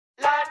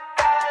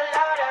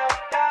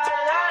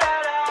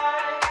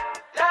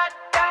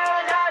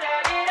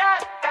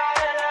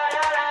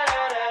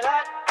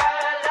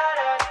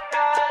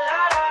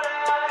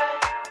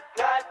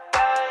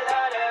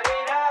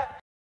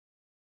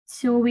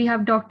we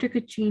have Dr.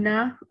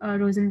 Katariina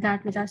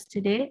Rosenblatt with us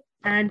today.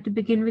 And to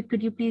begin with,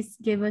 could you please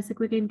give us a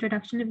quick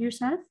introduction of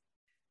yourself?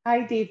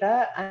 Hi,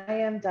 Diva. I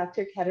am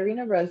Dr.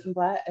 Katariina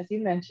Rosenblatt, as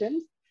you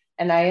mentioned,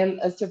 and I am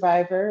a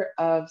survivor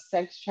of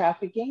sex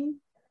trafficking.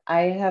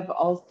 I have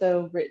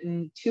also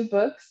written 2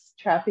 books,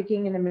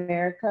 Trafficking in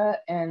America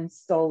and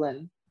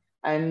Stolen.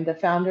 I'm the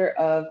founder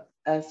of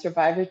a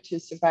Survivor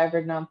to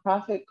Survivor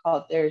nonprofit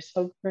called There's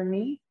Hope for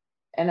Me,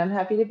 and I'm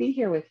happy to be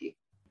here with you.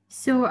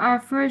 So our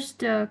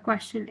first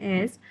question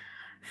is,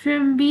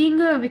 from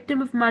being a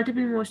victim of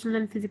multiple emotional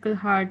and physical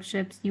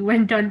hardships, you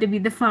went on to be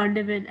the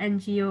founder of an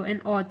NGO,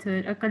 an author,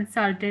 a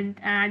consultant,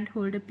 and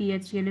hold a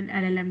PhD and an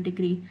LLM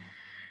degree.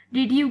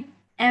 Did you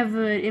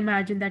ever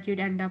imagine that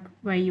you'd end up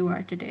where you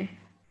are today?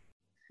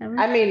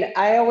 I mean,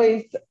 I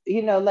always,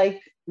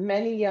 like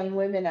many young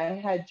women, I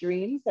had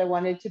dreams. I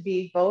wanted to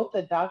be both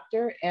a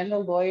doctor and a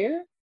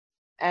lawyer.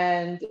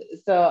 And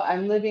so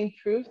I'm living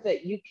proof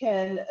that you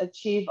can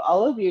achieve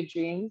all of your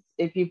dreams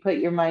if you put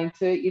your mind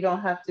to it. You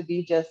don't have to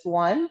be just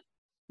one.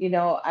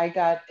 I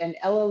got an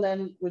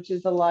LLM, which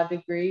is a law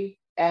degree,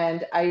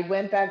 and I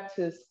went back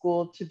to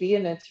school to be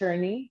an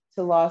attorney,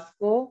 to law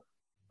school.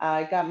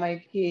 I got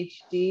my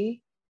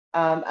PhD.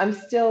 I'm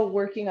still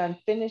working on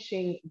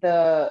finishing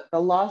the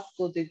law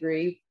school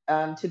degree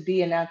to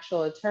be an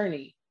actual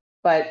attorney.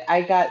 But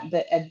I got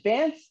the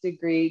advanced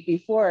degree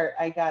before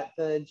I got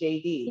the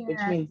JD, which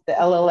means the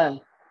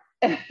LLM.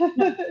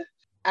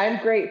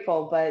 I'm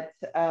grateful, but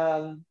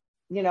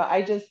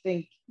I just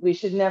think we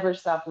should never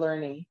stop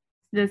learning.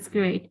 That's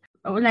great.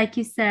 Oh, like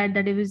you said,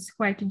 that it was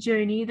quite a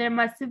journey. There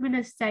must have been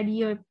a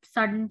steady or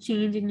sudden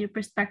change in your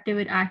perspective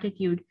and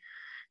attitude.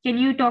 Can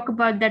you talk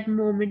about that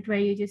moment where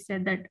you just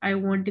said that I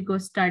want to go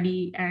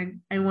study and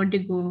I want to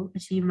go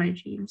achieve my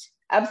dreams?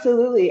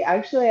 Absolutely.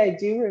 Actually, I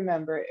do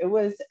remember. It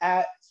was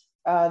at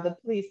the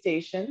police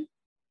station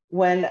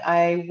when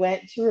I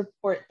went to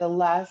report the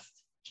last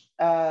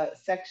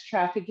sex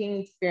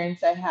trafficking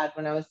experience I had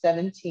when I was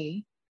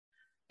 17.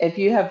 If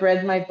you have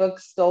read my book,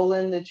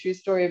 Stolen, The True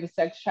Story of a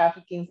Sex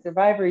Trafficking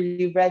Survivor,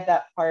 you read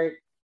that part.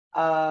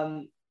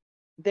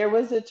 There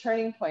was a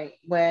turning point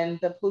when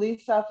the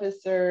police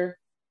officer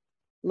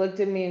looked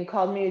at me and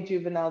called me a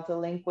juvenile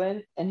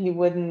delinquent, and he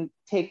wouldn't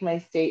take my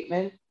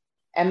statement.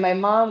 And my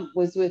mom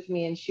was with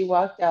me, and she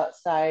walked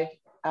outside.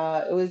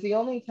 It was the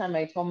only time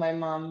I told my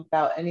mom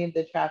about any of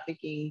the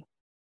trafficking,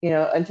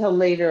 until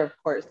later, of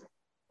course.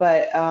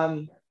 But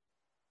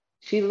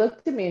she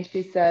looked at me and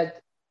she said,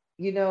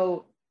 you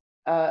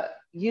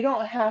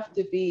don't have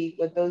to be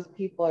what those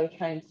people are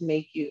trying to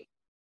make you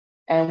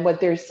and what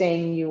they're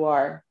saying you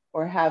are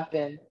or have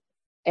been.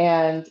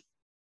 And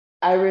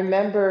I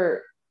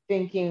remember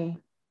thinking,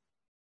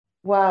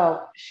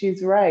 wow,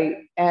 she's right.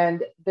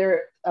 And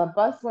a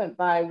bus went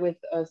by with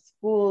a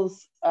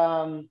school's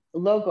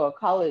logo, a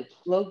college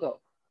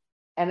logo.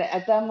 And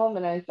at that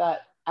moment, I thought,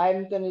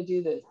 I'm going to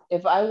do this.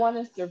 If I want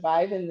to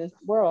survive in this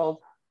world,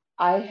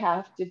 I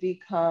have to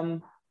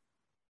become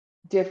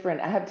different.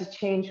 I have to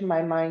change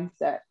my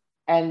mindset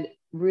and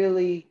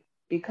really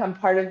become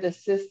part of the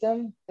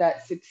system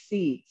that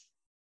succeeds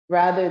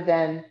rather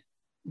than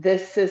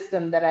this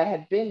system that I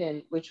had been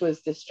in, which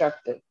was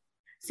destructive.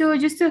 So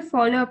just to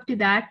follow up to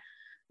that,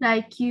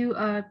 like you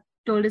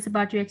told us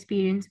about your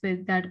experience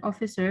with that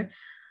officer,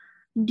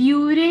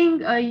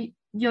 during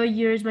your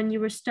years when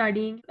you were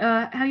studying,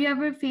 have you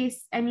ever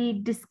faced any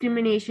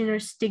discrimination or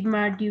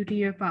stigma due to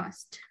your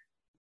past?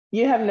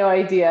 You have no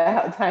idea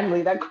how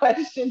timely that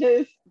question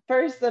is.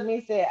 First, let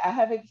me say I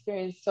have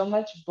experienced so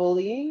much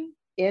bullying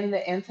in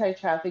the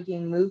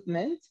anti-trafficking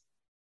movement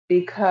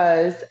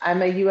because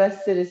I'm a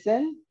US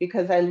citizen,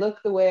 because I look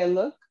the way I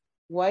look,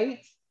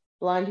 white,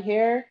 blonde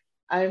hair.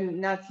 I'm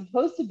not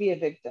supposed to be a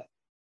victim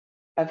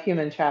of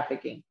human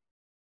trafficking,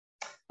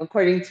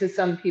 according to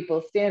some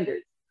people's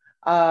standards.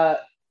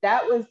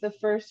 That was the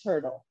first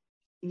hurdle.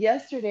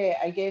 Yesterday,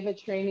 I gave a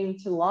training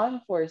to law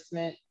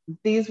enforcement.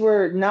 These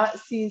were not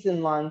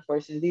seasoned law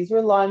enforcement. These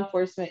were law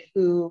enforcement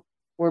who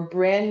were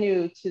brand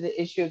new to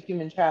the issue of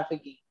human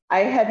trafficking.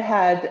 I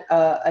had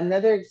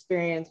another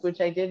experience,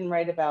 which I didn't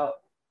write about,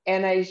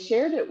 and I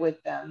shared it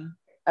with them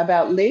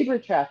about labor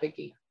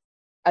trafficking.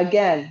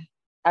 Again,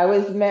 I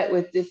was met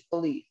with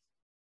disbelief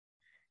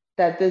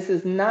that this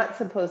is not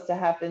supposed to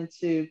happen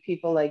to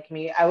people like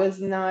me. I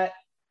was not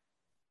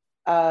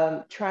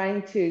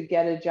trying to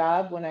get a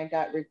job when I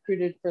got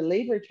recruited for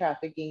labor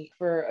trafficking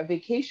for a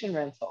vacation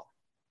rental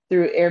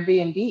through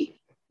Airbnb.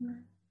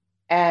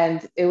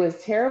 And it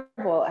was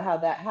terrible how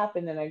that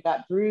happened. And I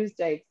got bruised,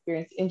 I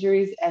experienced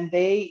injuries, and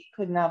they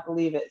could not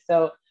believe it.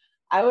 So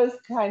I was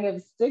kind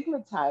of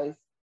stigmatized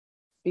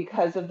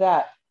because of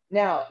that.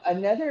 Now,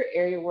 another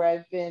area where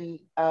I've been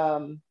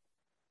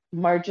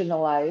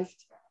marginalized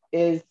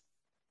is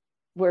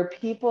where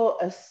people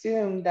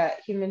assume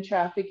that human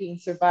trafficking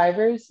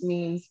survivors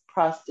means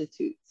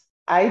prostitutes.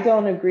 I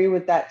don't agree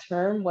with that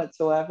term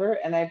whatsoever.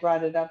 And I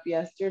brought it up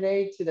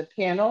yesterday to the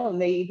panel,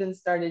 and they even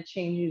started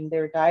changing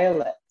their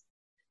dialect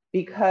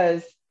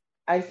because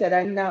I said,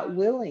 I'm not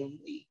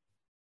willingly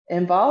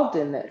involved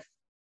in this.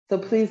 So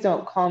please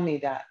don't call me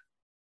that.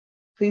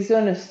 Please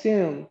don't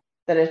assume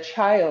that a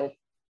child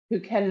who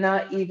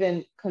cannot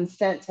even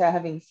consent to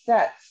having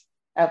sex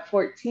at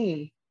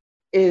 14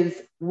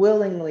 is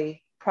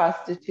willingly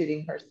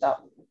prostituting herself.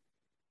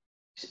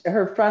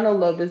 Her frontal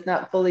lobe is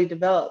not fully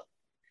developed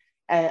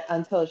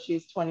until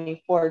she's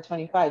 24,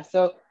 25.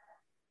 So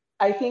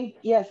I think,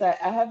 yes,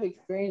 I have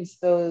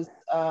experienced those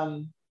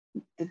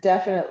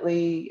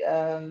definitely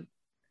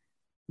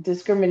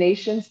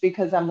discriminations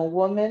because I'm a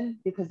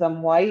woman, because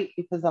I'm white,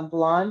 because I'm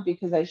blonde,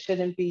 because I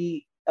shouldn't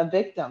be a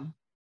victim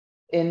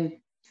in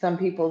some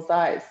people's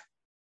eyes.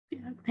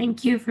 Yeah,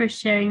 thank you for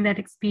sharing that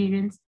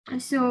experience.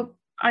 So,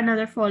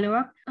 another follow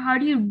up. How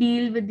do you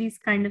deal with these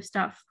kind of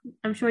stuff?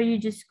 I'm sure you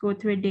just go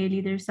through it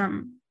daily. There's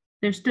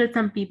still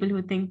some people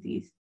who think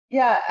these.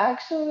 Yeah,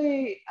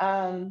 actually,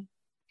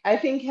 I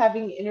think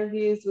having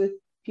interviews with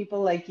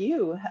people like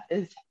you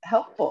is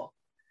helpful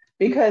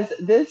because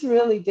this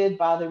really did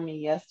bother me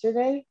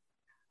yesterday.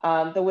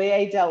 The way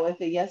I dealt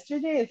with it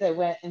yesterday is I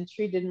went and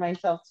treated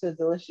myself to a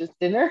delicious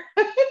dinner.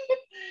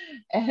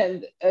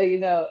 And,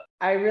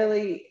 I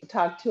really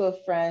talked to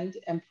a friend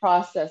and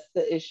processed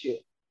the issue,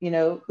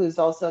 who's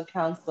also a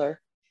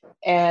counselor.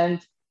 And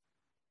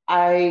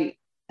I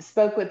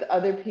spoke with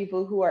other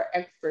people who are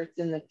experts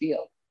in the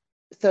field.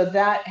 So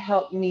that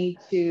helped me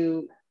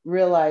to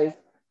realize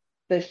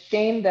the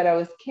shame that I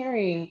was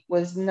carrying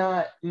was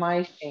not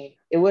my shame.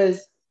 It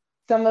was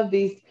some of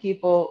these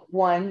people,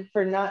 one,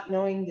 for not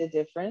knowing the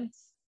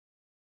difference,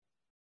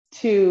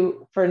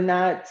 two, for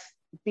not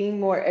being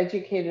more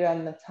educated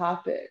on the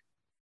topic.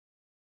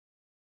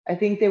 I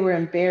think they were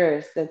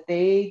embarrassed that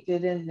they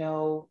didn't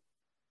know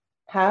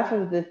half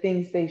of the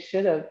things they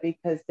should have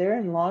because they're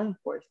in law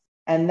enforcement.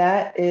 And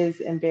that is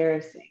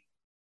embarrassing.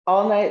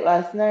 All night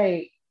last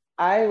night,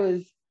 I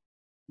was,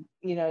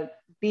 you know,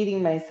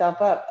 beating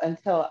myself up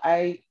until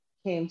I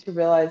came to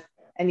realize,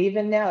 and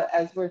even now,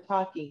 as we're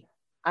talking,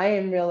 I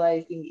am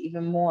realizing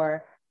even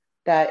more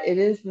that it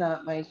is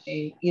not my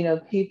shame.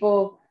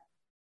 People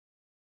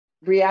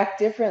react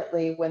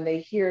differently when they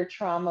hear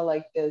trauma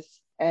like this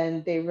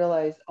and they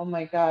realize, oh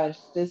my gosh,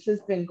 this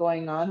has been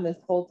going on this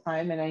whole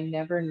time and I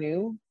never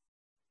knew.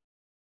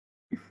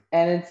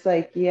 And it's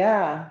like,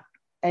 yeah,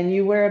 and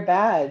you wear a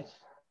badge.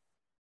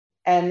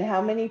 And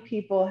how many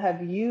people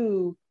have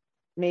you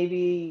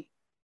maybe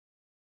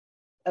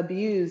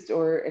abused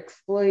or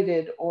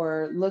exploited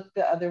or looked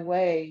the other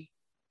way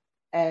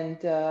and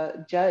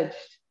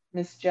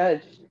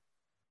misjudged?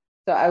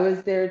 So I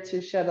was there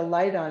to shed a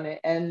light on it.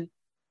 And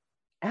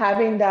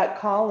having that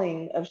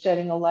calling of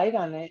shedding a light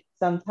on it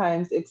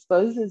sometimes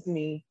exposes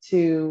me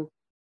to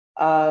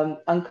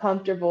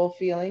uncomfortable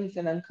feelings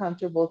and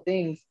uncomfortable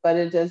things, but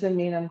it doesn't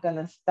mean I'm going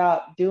to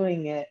stop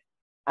doing it.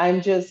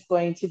 I'm just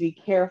going to be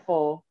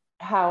careful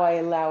how I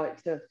allow it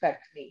to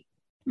affect me.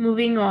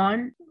 Moving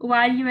on,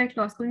 while you were at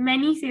law school,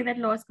 many say that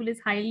law school is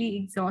highly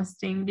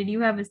exhausting. Did you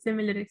have a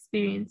similar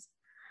experience?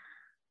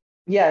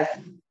 Yes,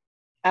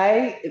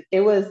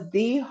 it was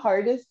the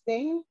hardest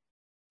thing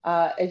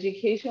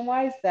education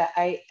wise that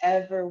I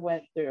ever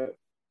went through.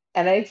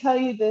 And I tell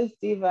you this,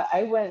 Diva,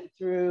 I went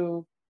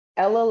through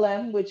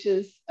LLM, which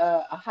is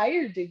a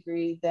higher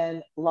degree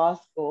than law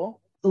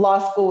school.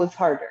 Law school was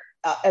harder.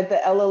 At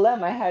the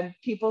LLM, I had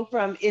people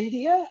from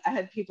India, I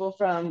had people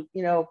from,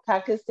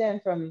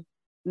 Pakistan, from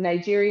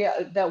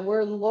Nigeria that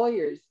were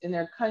lawyers in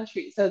their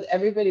country. So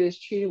everybody was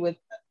treated with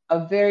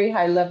a very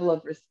high level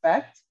of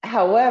respect.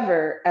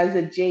 However, as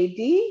a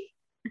JD,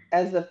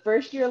 as a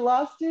first year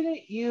law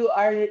student, you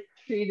are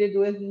treated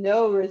with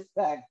no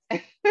respect.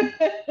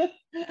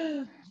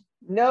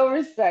 No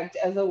respect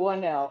as a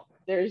 1L.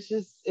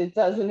 It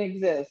doesn't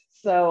exist.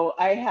 So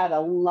I had a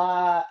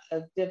lot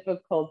of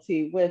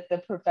difficulty with the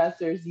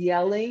professors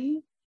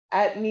yelling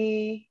at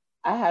me.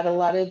 I had a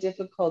lot of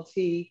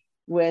difficulty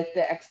with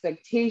the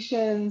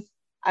expectations.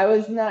 I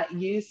was not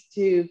used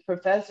to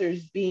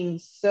professors being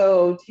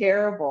so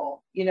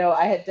terrible.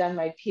 I had done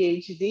my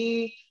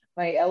PhD,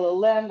 my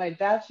LLM, my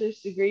bachelor's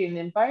degree in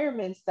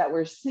environments that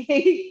were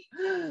safe.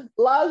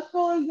 Law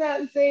school is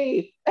not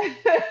safe.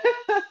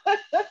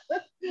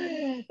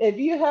 If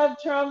you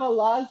have trauma,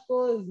 law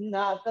school is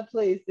not the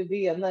place to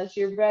be unless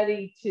you're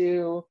ready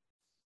to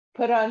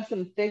put on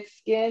some thick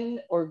skin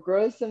or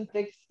grow some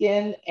thick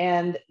skin.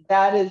 And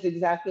that is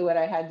exactly what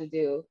I had to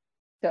do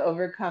to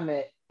overcome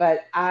it.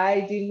 But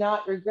I do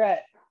not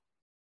regret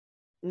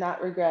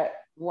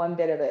one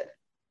bit of it.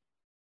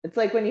 It's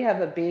like when you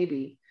have a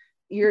baby,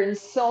 you're in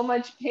so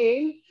much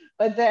pain,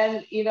 but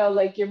then,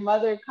 like your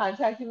mother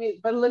contacted me,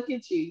 but look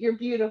at you, you're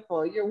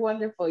beautiful, you're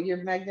wonderful,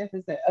 you're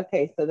magnificent.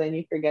 Okay, so then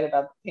you forget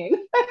about the pain.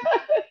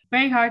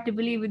 Very hard to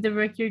believe with the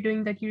work you're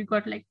doing that you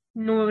got like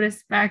no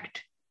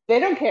respect. They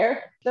don't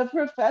care. The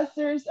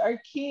professors are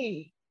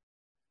king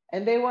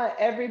and they want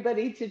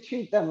everybody to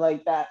treat them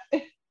like that.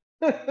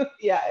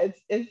 Yeah,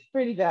 it's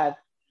pretty bad.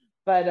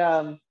 But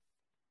I'm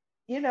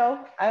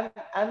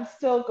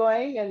still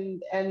going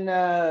and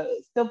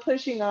still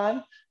pushing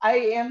on. I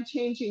am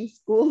changing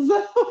schools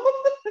though,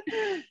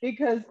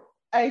 because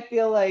I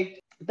feel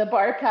like the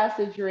bar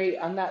passage rate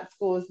on that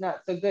school is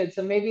not so good.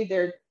 So maybe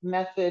their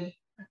method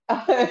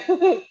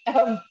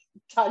of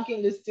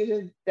talking to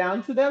students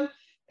down to them,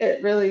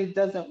 it really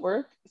doesn't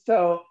work.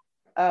 So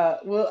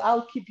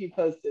I'll keep you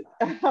posted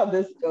how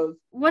this goes.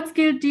 What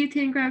skills do you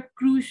think are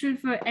crucial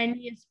for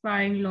any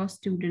aspiring law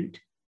student?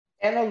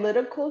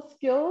 Analytical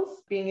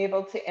skills, being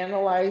able to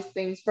analyze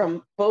things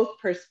from both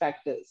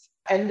perspectives.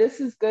 And this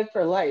is good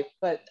for life,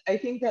 but I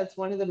think that's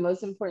one of the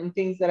most important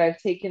things that I've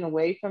taken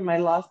away from my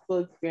law school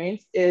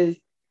experience is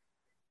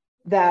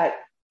that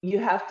you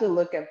have to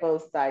look at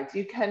both sides.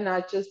 You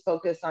cannot just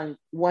focus on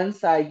one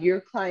side, your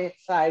client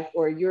side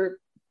or your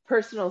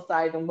personal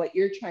side and what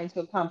you're trying to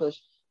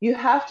accomplish. You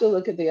have to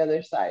look at the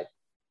other side.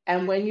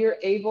 And when you're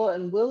able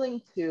and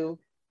willing to,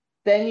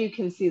 then you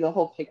can see the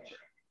whole picture.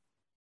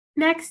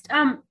 Next,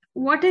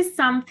 what is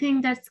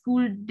something that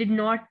school did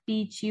not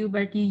teach you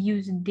but you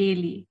use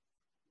daily?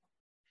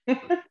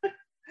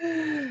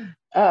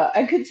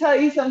 I could tell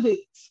you something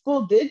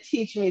school did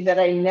teach me that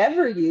I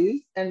never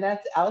used, and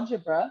that's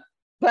algebra.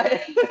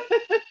 But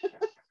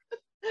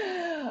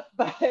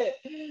but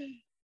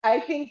I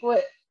think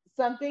what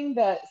something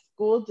that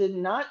school did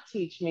not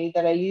teach me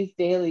that I use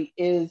daily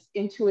is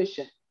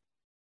intuition.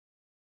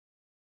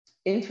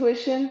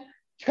 Intuition,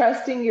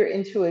 trusting your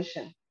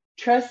intuition,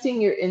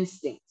 trusting your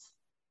instincts,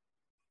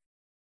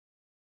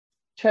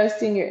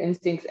 trusting your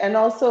instincts, and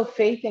also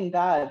faith in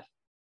God.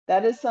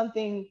 That is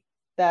something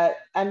that,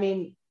 I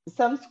mean,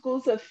 some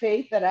schools of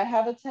faith that I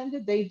have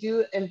attended, they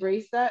do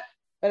embrace that.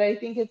 But I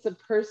think it's a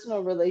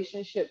personal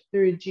relationship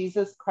through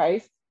Jesus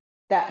Christ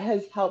that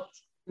has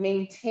helped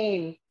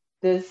maintain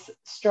this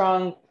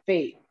strong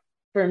faith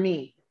for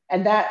me.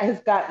 And that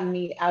has gotten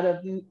me out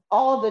of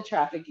all the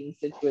trafficking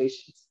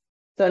situations.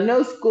 So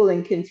no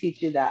schooling can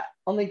teach you that.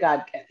 Only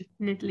God can.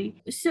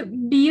 Definitely. So,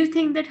 do you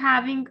think that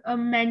having a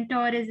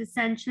mentor is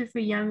essential for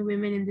young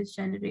women in this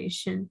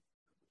generation?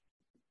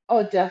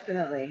 Oh,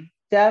 definitely.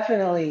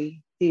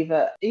 Definitely,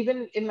 Diva.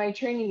 Even in my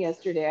training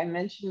yesterday, I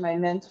mentioned my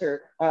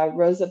mentor,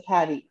 Rosa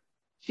Patti.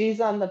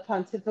 She's on the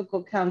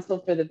Pontifical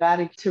Council for the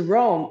Vatican to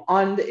Rome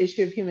on the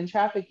issue of human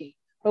trafficking.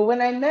 But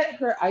when I met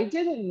her, I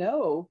didn't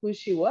know who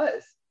she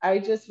was. I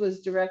just was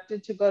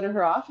directed to go to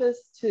her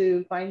office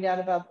to find out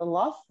about the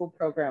law school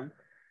program.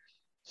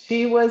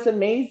 She was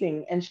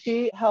amazing, and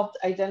she helped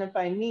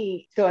identify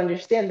me to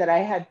understand that I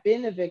had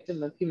been a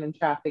victim of human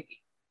trafficking.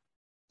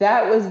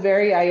 That was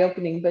very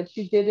eye-opening, but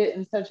she did it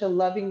in such a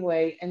loving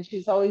way. And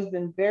she's always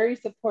been very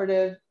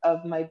supportive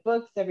of my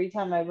books. Every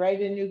time I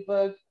write a new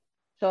book,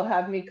 she'll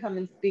have me come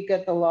and speak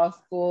at the law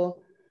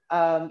school.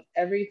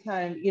 Every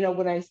time, you know,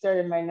 when I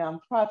started my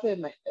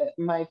nonprofit,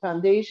 my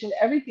foundation,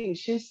 everything,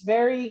 she's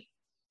very,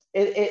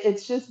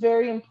 it's just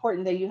very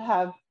important that you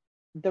have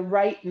the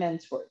right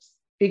mentors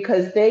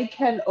because they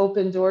can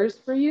open doors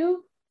for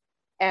you.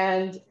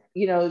 And,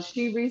 you know,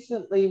 she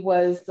recently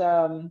was,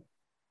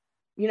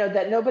 you know,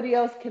 that nobody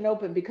else can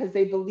open because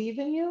they believe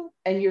in you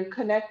and you're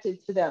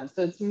connected to them.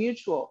 So it's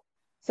mutual.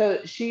 So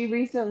she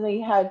recently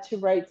had to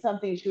write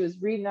something. She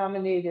was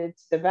renominated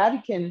to the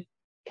Vatican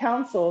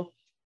Council.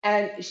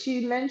 And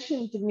she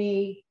mentioned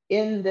me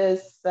in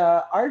this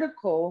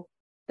article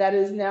that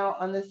is now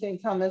on the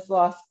St. Thomas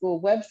Law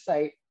School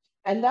website.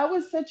 And that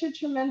was such a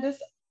tremendous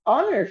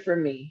honor for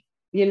me,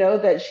 you know,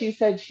 that she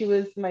said she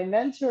was my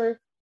mentor.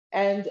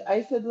 And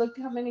I said, look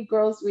how many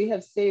girls we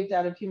have saved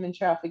out of human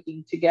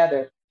trafficking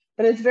together.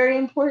 But it's very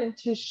important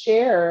to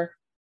share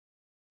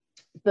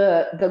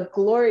the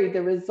glory,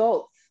 the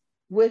results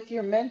with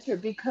your mentor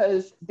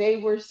because they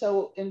were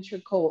so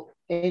integral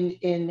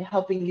in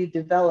helping you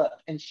develop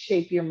and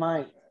shape your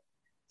mind.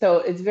 So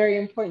it's very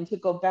important to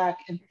go back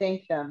and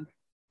thank them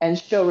and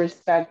show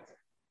respect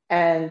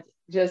and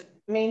just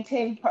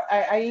maintain.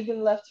 I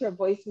even left her a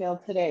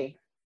voicemail today.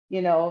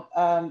 You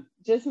know,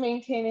 just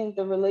maintaining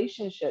the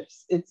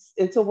relationships.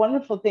 It's a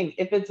wonderful thing.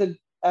 If it's a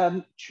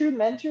true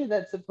mentor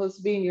that's supposed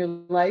to be in your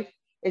life,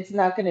 it's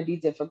not going to be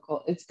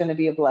difficult. It's going to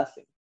be a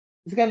blessing.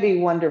 It's going to be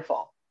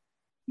wonderful.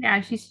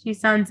 Yeah, she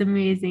sounds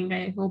amazing.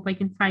 I hope I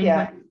can find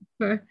Yeah. one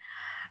for her.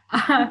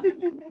 Uh,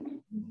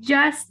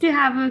 just to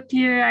have a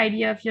clear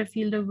idea of your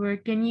field of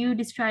work, can you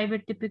describe a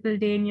typical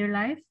day in your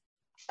life?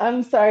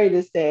 I'm sorry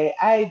to say,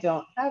 I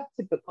don't have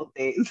typical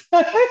days.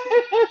 That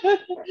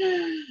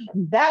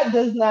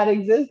does not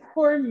exist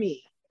for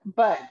me,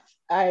 but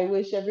I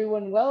wish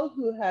everyone well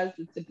who has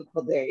a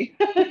typical day.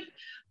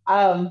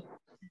 um,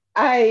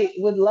 I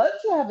would love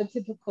to have a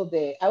typical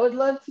day. I would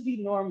love to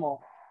be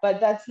normal, but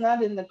that's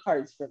not in the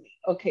cards for me.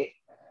 Okay.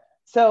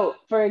 So,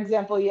 for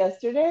example,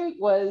 yesterday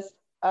was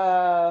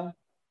a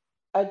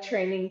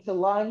training to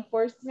law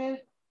enforcement.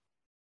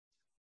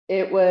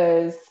 It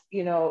was,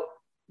 you know,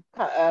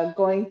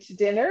 going to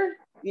dinner,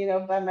 you know,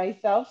 by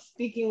myself,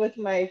 speaking with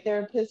my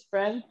therapist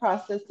friend,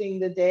 processing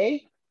the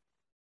day,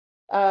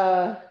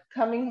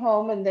 coming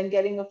home and then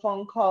getting a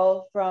phone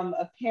call from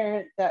a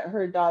parent that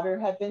her daughter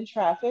had been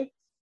trafficked,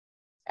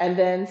 and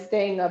then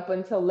staying up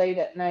until late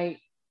at night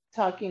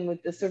talking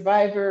with the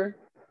survivor,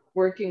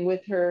 working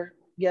with her.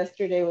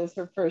 Yesterday was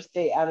her first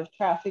day out of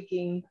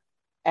trafficking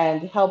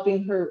and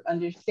helping her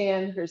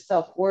understand her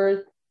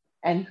self-worth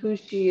and who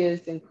she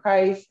is in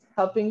Christ,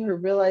 helping her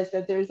realize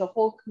that there's a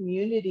whole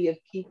community of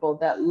people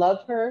that love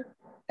her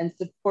and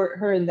support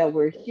her, and that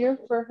we're here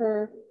for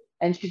her,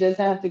 and she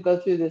doesn't have to go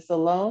through this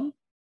alone.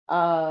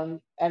 And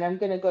I'm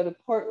going to go to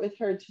court with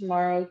her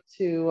tomorrow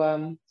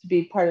to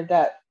be part of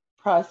that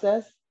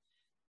process.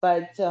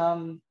 But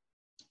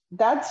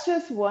that's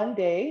just one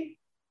day,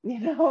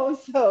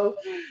 so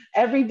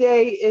every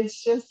day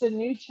it's just a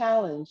new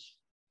challenge,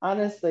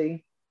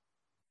 honestly.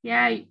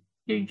 Yeah,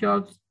 your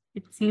job,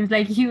 it seems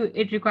like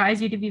it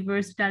requires you to be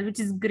versatile, which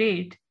is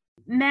great.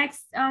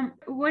 Next,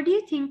 what do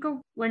you think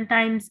of when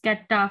times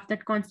get tough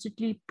that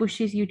constantly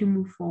pushes you to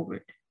move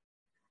forward?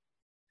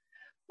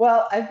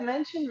 Well, I've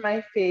mentioned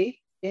my faith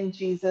in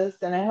Jesus,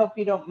 and I hope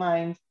you don't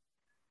mind,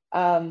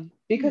 Yeah,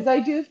 because I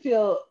do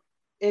feel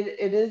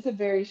it is a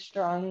very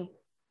strong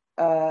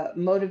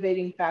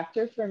motivating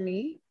factor for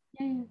me,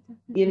 yeah, you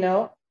definitely.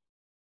 know.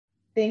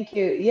 Thank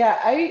you. Yeah,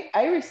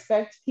 I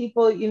respect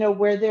people,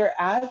 where they're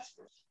at,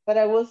 but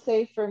I will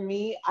say for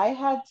me, I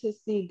had to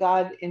see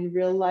God in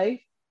real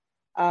life,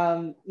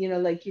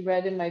 like you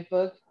read in my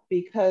book,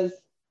 because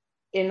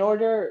in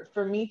order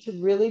for me to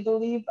really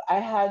believe, I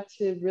had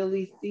to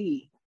really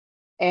see.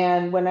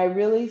 And when I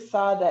really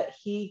saw that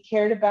he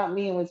cared about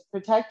me and was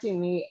protecting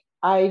me,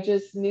 I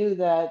just knew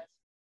that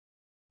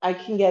I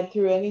can get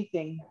through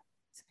anything.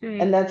 It's And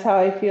great. that's how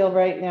I feel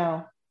right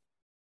now.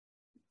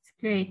 It's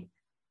great.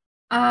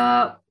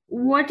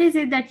 What is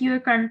it that you're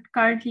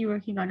currently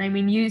working on? I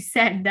mean, you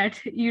said that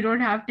you don't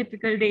have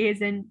typical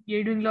days and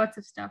you're doing lots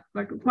of stuff,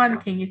 but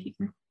one thing, if you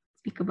can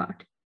speak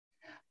about.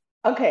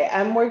 Okay,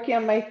 I'm working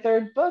on my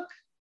third book.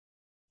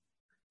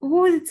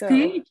 Oh, it's So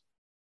great.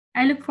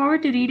 I look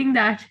forward to reading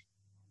that.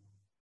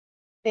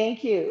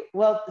 thank you.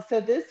 Well, so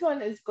this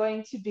one is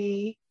going to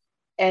be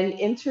an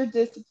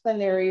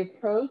interdisciplinary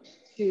approach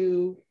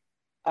to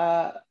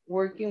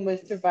working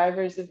with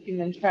survivors of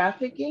human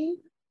trafficking.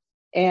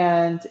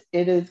 And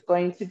it is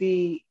going to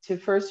be to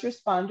first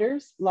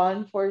responders, law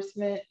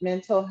enforcement,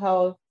 mental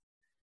health,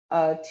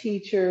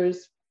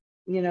 teachers,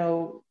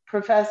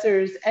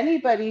 professors,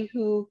 anybody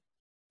who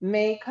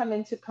may come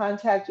into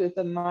contact with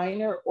a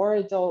minor or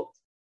adult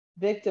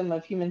victim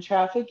of human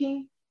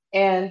trafficking.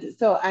 And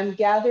so I'm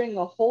gathering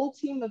a whole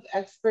team of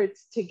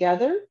experts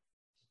together,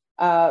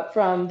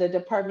 from the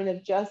Department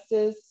of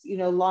Justice,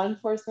 law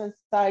enforcement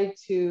side,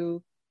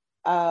 to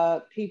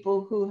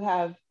people who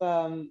have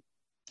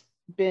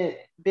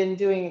been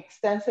doing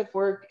extensive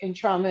work in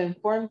trauma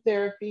informed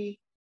therapy,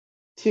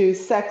 to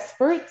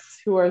sexperts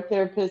who are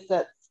therapists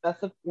that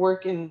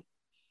work in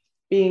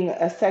being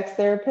a sex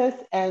therapist,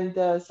 and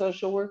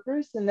social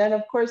workers. And then,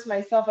 of course,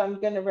 myself, I'm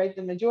going to write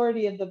the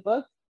majority of the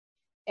book.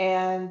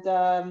 And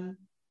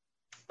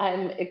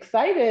I'm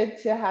excited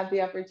to have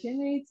the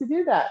opportunity to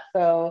do that.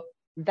 So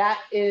that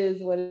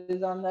is what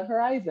is on the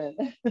horizon.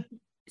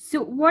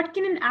 So, what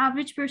can an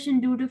average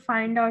person do to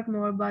find out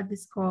more about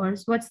this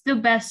course? What's the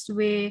best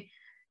way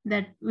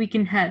that we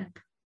can help?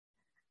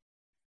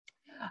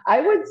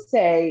 I would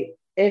say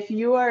if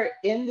you are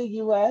in the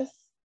US,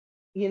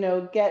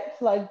 get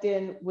plugged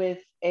in with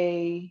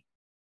a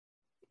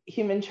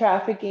human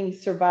trafficking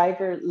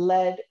survivor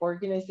led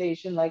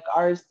organization like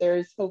ours.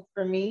 There's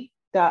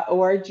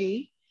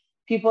hopeforme.org.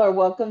 People are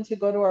welcome to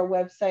go to our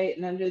website,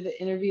 and under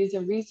the interviews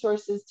and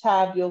resources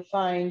tab, you'll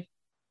find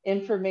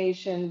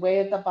information way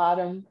at the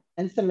bottom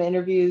and some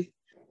interviews.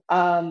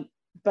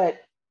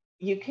 But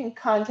you can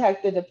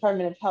contact the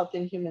Department of Health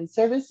and Human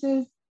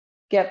Services,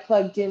 get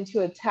plugged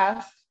into a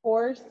task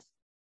force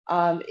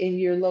in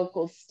your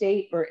local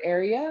state or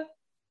area.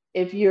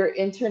 If you're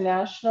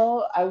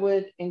international, I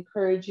would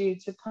encourage you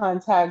to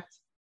contact,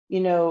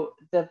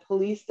 the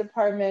police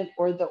department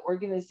or the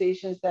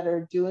organizations that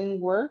are doing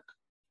work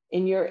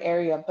in your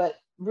area. But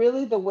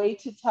really, the way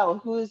to tell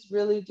who is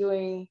really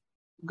doing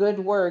good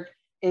work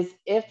is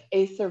if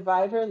a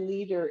survivor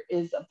leader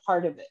is a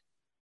part of it.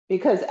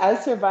 Because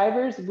as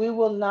survivors, we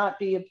will not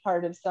be a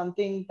part of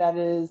something that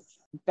is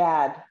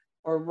bad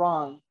or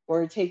wrong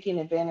or taking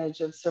advantage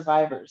of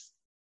survivors.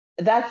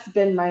 That's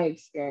been my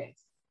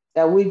experience,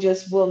 that we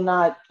just will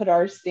not put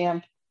our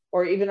stamp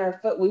or even our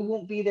foot. We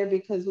won't be there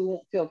because we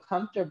won't feel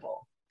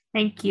comfortable.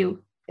 Thank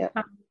you.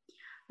 Yep.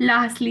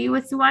 Lastly,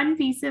 what's one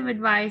piece of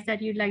advice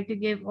that you'd like to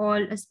give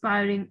all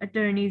aspiring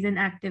attorneys and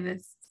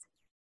activists?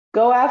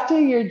 Go after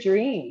your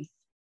dreams.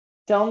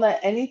 Don't let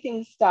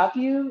anything stop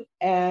you.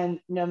 And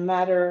no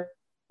matter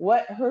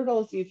what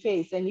hurdles you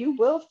face, and you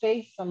will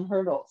face some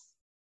hurdles,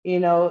 you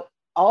know,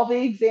 all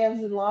the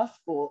exams in law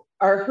school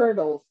are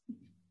hurdles,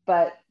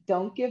 but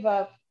don't give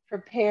up.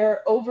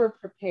 Prepare, over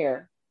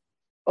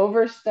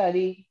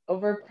study,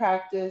 over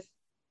practice,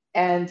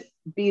 and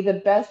be the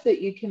best that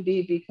you can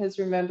be, because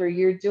remember,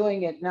 you're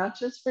doing it not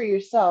just for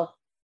yourself,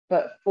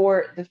 but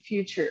for the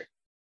future,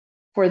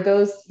 for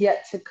those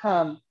yet to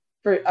come,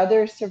 for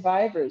other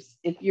survivors.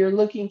 If you're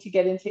looking to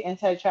get into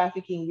anti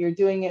trafficking, you're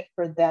doing it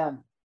for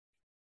them,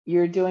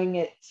 you're doing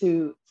it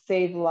to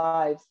save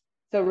lives.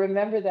 So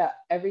remember that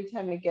every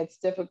time it gets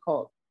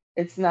difficult,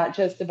 it's not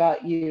just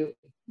about you.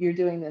 You're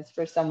doing this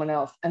for someone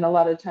else. And a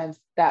lot of times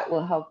that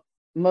will help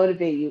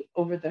motivate you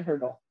over the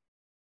hurdle.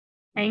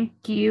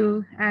 Thank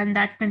you. And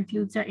that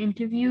concludes our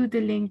interview.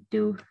 The link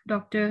to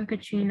Dr.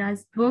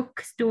 Katrina's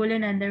book,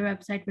 Stolen, and their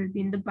website will be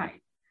in the bio.